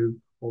 two,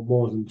 or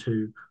more than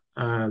two,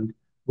 and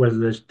whether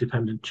there's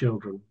dependent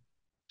children.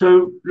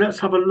 So let's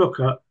have a look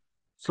at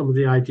some of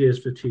the ideas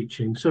for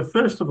teaching. So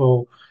first of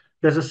all,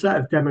 there's a set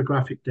of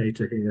demographic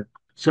data here.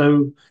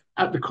 So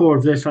at the core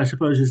of this, I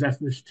suppose, is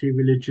ethnicity,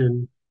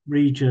 religion,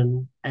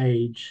 region,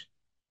 age,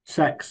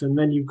 sex, and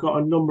then you've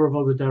got a number of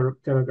other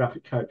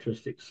demographic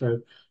characteristics.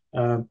 So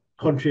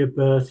country of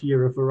birth,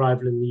 year of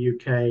arrival in the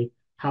UK,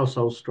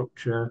 household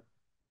structure,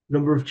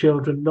 number of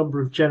children,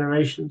 number of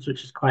generations,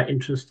 which is quite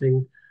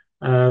interesting,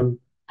 um,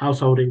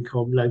 household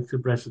income, length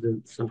of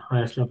residence, and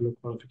highest level of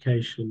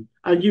qualification.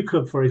 And you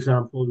could, for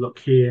example, look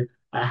here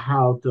at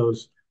how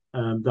does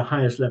the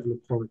highest level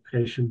of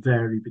qualification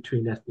vary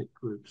between ethnic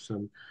groups.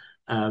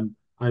 And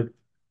I've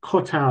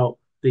cut out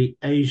the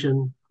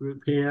Asian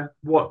group here.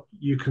 What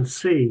you can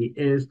see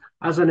is,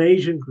 as an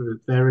Asian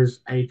group, there is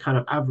a kind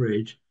of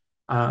average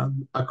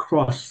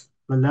across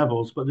the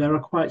levels, but there are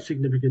quite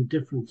significant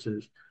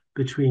differences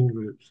between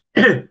groups.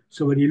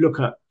 So when you look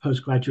at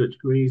postgraduate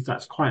degrees,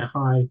 that's quite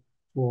high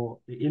for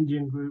the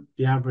Indian group.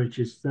 The average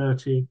is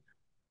 30.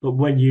 But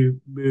when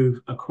you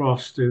move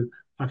across to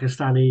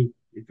Pakistani,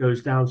 it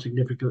goes down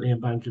significantly,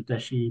 and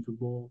Bangladeshi even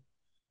more.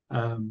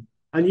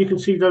 And you can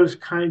see those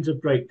kinds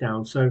of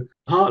breakdowns. So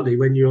partly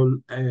when you're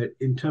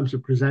in terms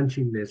of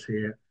presenting this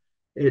here,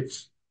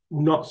 it's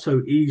not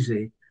so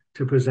easy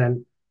to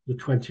present the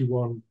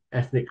 21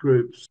 ethnic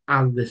groups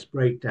and this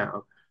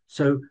breakdown.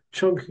 So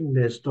chunking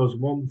this does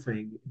one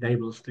thing,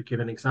 enables us to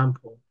give an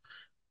example,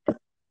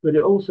 but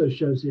it also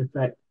shows the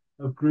effect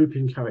of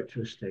grouping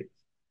characteristics.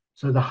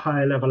 So the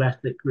higher level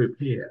ethnic group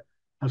here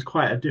has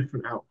quite a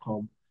different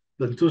outcome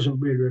that doesn't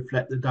really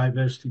reflect the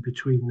diversity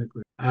between the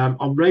groups.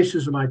 On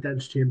racism,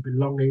 identity, and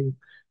belonging,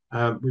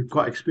 we've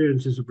got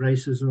experiences of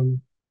racism,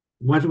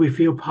 whether we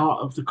feel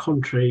part of the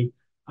country,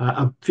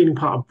 feeling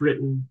part of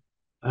Britain,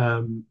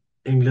 um,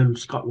 England,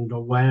 Scotland,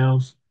 or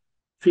Wales,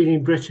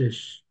 feeling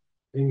British,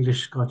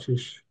 English,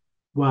 Scottish,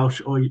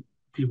 Welsh, or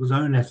people's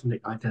own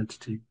ethnic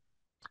identity.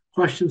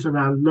 Questions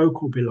around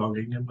local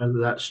belonging and whether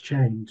that's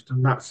changed.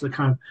 And that's the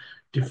kind of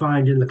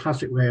defined in the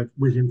classic way of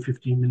within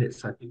 15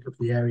 minutes, I think, of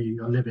the area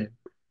you're living.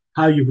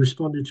 How you've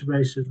responded to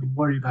racism,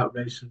 worry about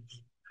racism,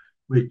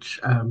 which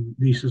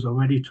Lisa's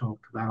already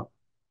talked about,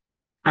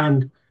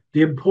 and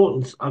the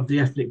importance of the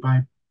ethnic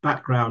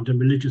background and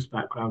religious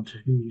background to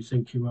who you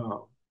think you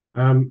are.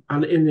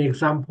 And in the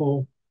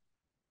example,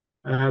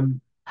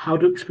 how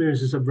do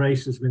experiences of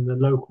racism in the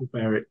local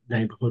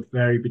neighborhood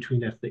vary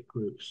between ethnic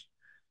groups?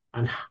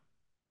 And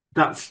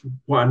that's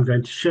what I'm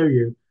going to show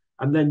you.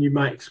 And then you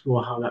might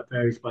explore how that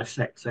varies by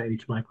sex,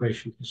 age,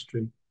 migration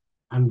history,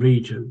 and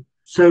region.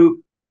 So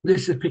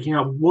this is picking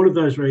up one of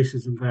those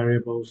racism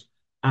variables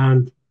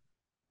and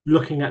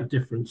looking at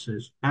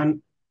differences.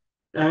 And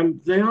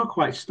they are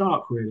quite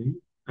stark, really.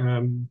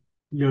 Um,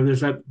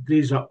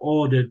 these are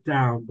ordered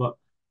down, but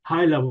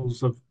high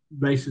levels of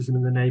racism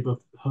in the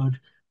neighborhood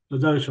for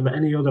those from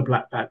any other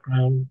black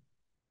background,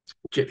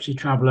 gypsy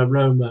traveller,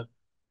 Roma,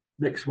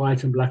 mixed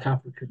white and black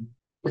African,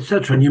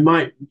 etc. And you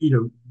might,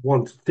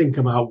 want to think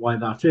about why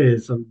that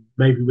is, and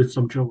maybe with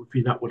some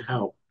geography that would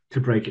help to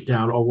break it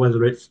down, or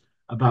whether it's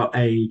about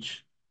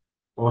age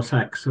or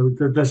sex. So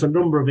there's a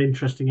number of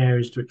interesting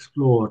areas to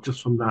explore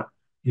just from that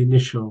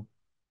initial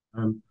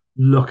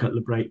look at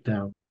the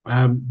breakdown.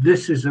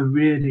 This is a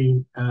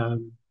really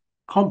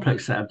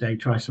complex set of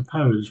data, I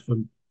suppose,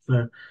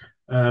 for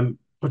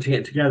putting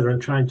it together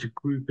and trying to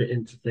group it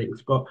into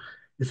things. But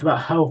it's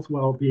about health,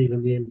 well-being,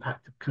 and the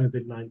impact of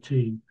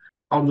COVID-19.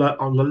 On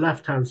the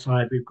left-hand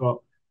side, we've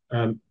got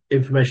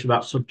information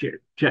about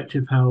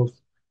subjective health,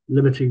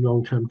 limiting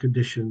long-term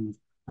conditions,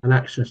 and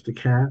access to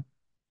care.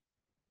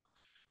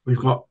 We've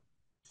got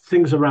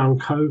things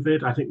around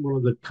COVID. I think one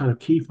of the kind of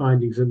key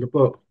findings in the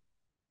book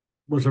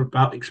was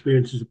about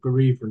experiences of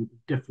bereavement,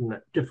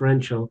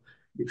 differential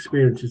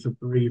experiences of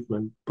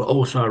bereavement, but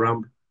also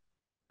around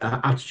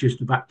attitudes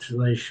to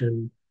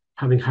vaccination,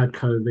 having had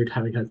COVID,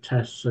 having had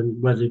tests, and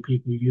whether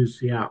people use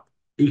the app.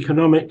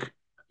 Economic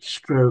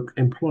stroke,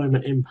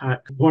 employment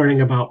impact,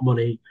 worrying about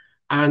money,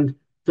 and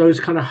those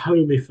kind of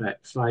home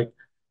effects, like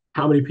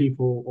how many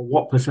people or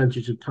what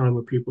percentage of time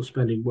were people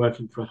spending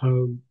working from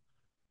home,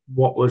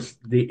 what was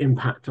the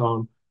impact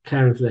on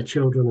caring for their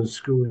children and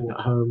schooling at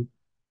home,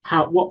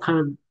 what kind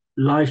of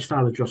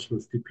lifestyle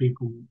adjustments did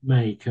people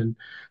make, and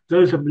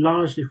those are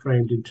largely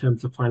framed in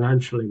terms of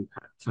financial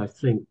impacts, I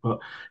think, but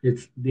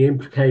it's the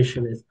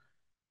implication is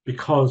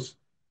because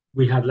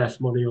we had less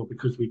money or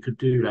because we could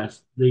do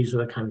less, these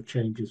are the kind of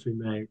changes we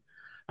made.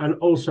 And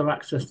also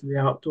access to the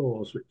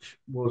outdoors, which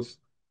was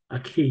a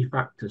key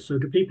factor. So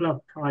do people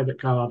have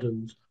private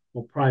gardens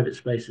or private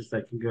spaces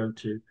they can go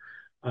to?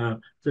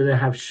 Do they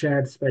have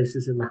shared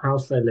spaces in the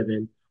house they live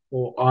in,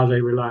 or are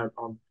they reliant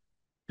on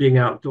being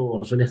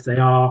outdoors? And if they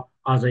are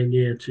they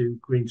near to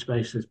green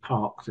spaces,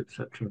 parks,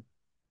 etc.?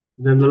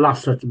 And then the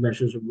last set of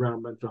measures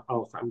around mental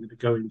health, I'm going to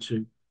go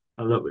into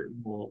a little bit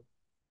more.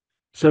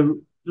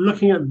 So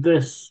looking at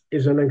this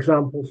is an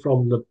example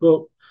from the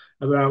book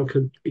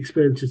around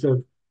experiences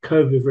of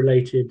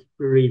COVID-related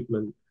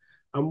bereavement.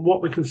 And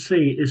what we can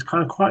see is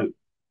kind of quite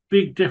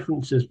big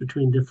differences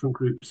between different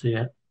groups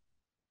here.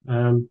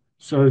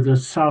 So the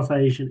South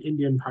Asian,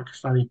 Indian,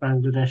 Pakistani,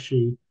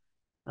 Bangladeshi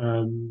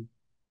um,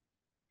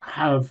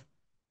 have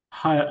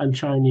higher, and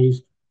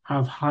Chinese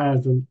have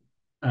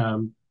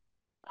um,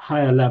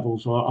 higher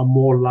levels, or are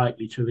more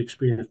likely to have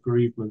experienced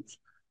bereavements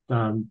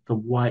than the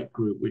white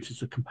group, which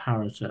is a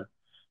comparator.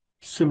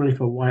 Similarly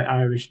for white,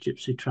 Irish,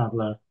 Gypsy,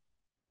 Traveller,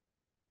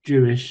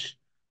 Jewish.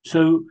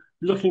 So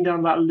looking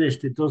down that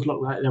list, it does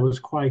look like there was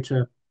quite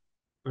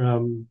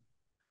um,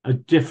 a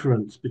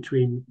difference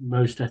between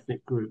most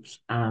ethnic groups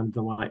and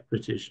the white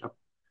British.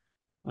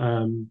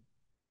 Um,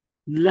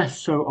 Less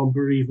so on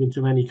bereavement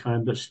of any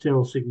kind, but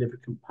still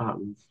significant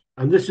patterns.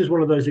 And this is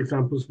one of those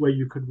examples where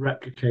you could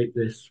replicate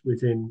this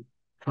within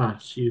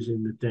class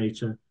using the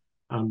data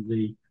and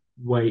the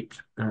weight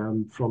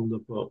from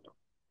the book.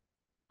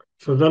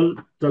 So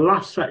the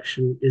last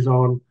section is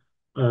on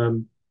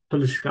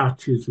political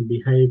attitudes and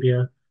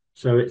behaviour.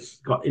 So it's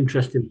got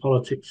interest in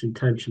politics,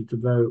 intention to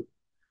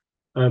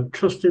vote,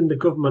 trust in the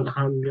government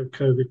handling of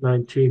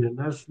COVID-19. And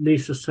as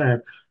Lisa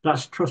said,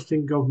 that's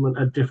trusting government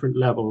at different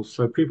levels.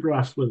 So people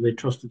asked whether they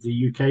trusted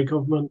the UK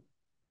government,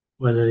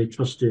 whether they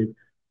trusted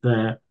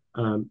their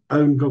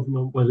own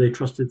government, whether they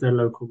trusted their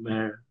local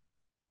mayor.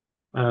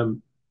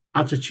 Um,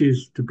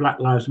 Attitudes to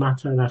Black Lives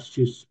Matter and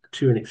attitudes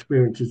to and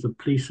experiences of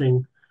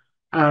policing,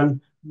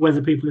 and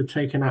whether people have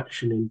taken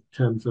action in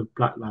terms of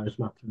Black Lives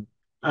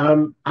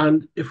Matter.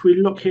 And if we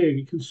look here,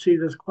 you can see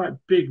there's quite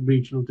big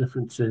regional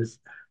differences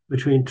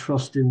between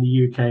trust in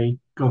the UK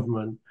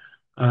government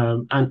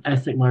and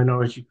ethnic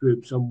minority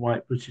groups and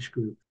white British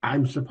groups.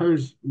 I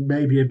suppose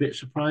maybe a bit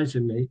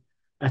surprisingly,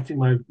 ethnic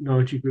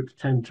minority groups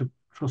tend to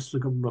trust the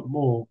government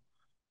more,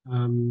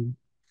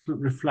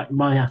 reflect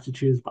my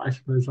attitudes, but I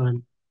suppose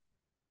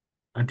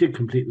I did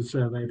complete the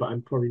survey, but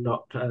I'm probably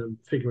not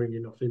figuring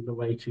enough in the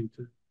weighting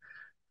to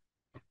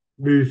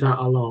move that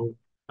along.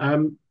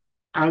 Um,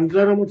 and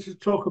then I wanted to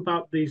talk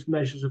about these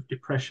measures of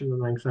depression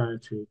and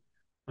anxiety.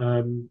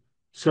 Um,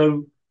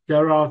 so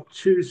there are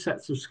two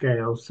sets of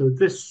scales. So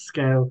this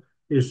scale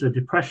is the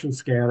depression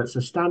scale. It's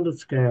a standard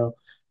scale.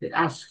 It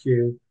asks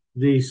you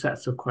these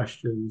sets of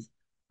questions.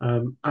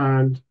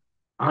 And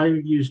I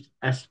used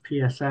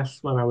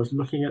SPSS when I was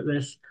looking at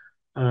this.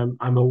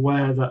 I'm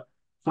aware that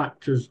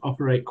factors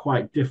operate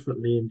quite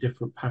differently in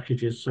different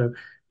packages. So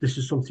this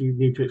is something you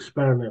need to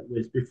experiment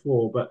with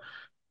before. But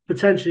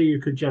potentially you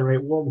could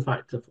generate one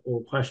factor for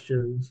all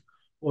questions,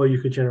 or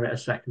you could generate a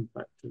second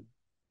factor.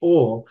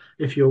 Or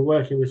if you're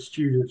working with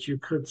students, you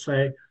could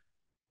say,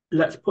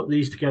 let's put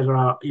these together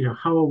out,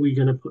 how are we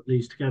going to put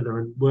these together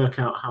and work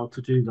out how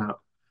to do that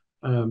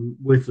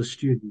with the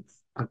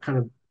students. A kind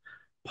of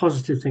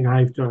positive thing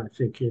I've done, I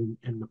think, in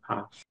the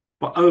past.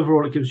 But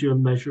overall, it gives you a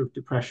measure of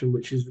depression,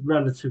 which is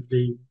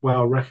relatively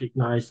well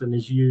recognized and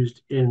is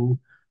used in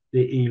the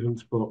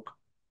EVENS book.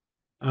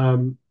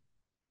 The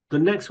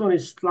next one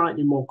is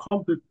slightly more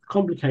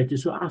complicated.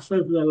 So ask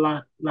over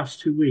the last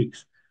 2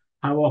 weeks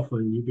how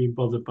often you've been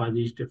bothered by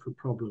these different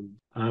problems.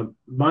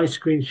 My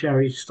screen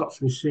sharing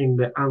stops me seeing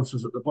the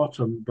answers at the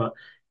bottom, but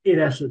in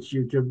essence,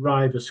 you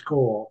derive a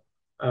score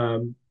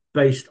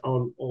based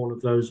on all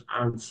of those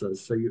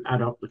answers. So you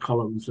add up the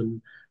columns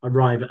and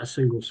arrive at a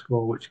single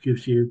score, which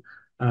gives you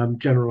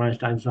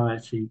generalized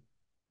anxiety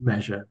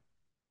measure.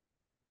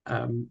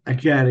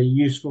 Again, a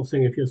useful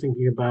thing if you're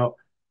thinking about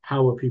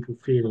how are people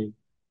feeling,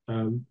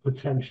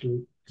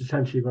 potentially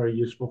very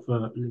useful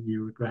for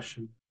linear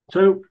regression.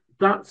 So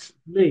that's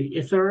me.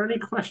 If there are any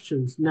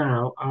questions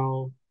now,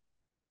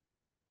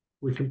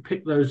 we can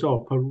pick those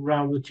up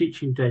around the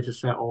teaching data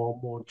set or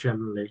more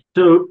generally.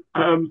 So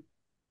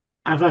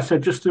as I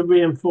said, just to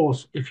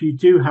reinforce, if you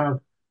do have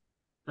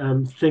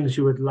things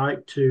you would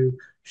like to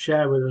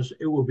share with us,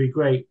 it will be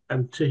great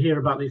and to hear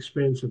about the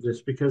experience of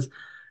this, because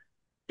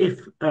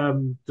if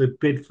the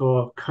bid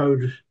for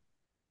code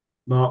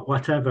mark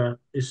whatever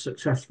is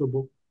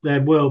successful,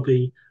 there will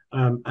be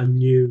a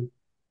new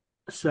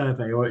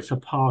survey, or it's a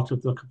part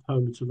of the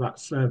components of that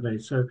survey.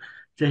 So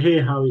to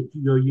hear how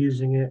you're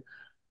using it,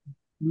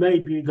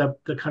 maybe the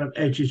kind of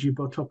edges you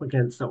butt up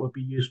against that would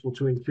be useful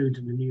to include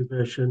in the new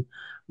version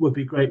would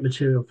be great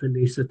material for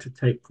Lisa to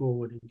take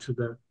forward into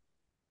the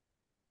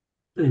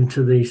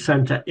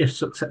centre if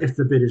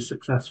the bid is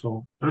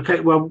successful. Okay,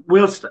 well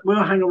we'll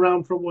hang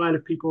around for a while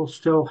if people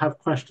still have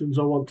questions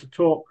or want to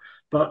talk.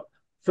 But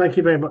thank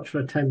you very much for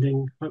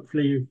attending.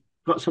 Hopefully you've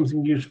got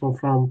something useful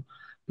from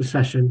the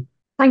session.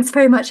 Thanks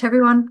very much,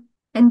 everyone.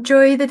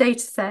 Enjoy the data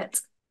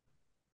set.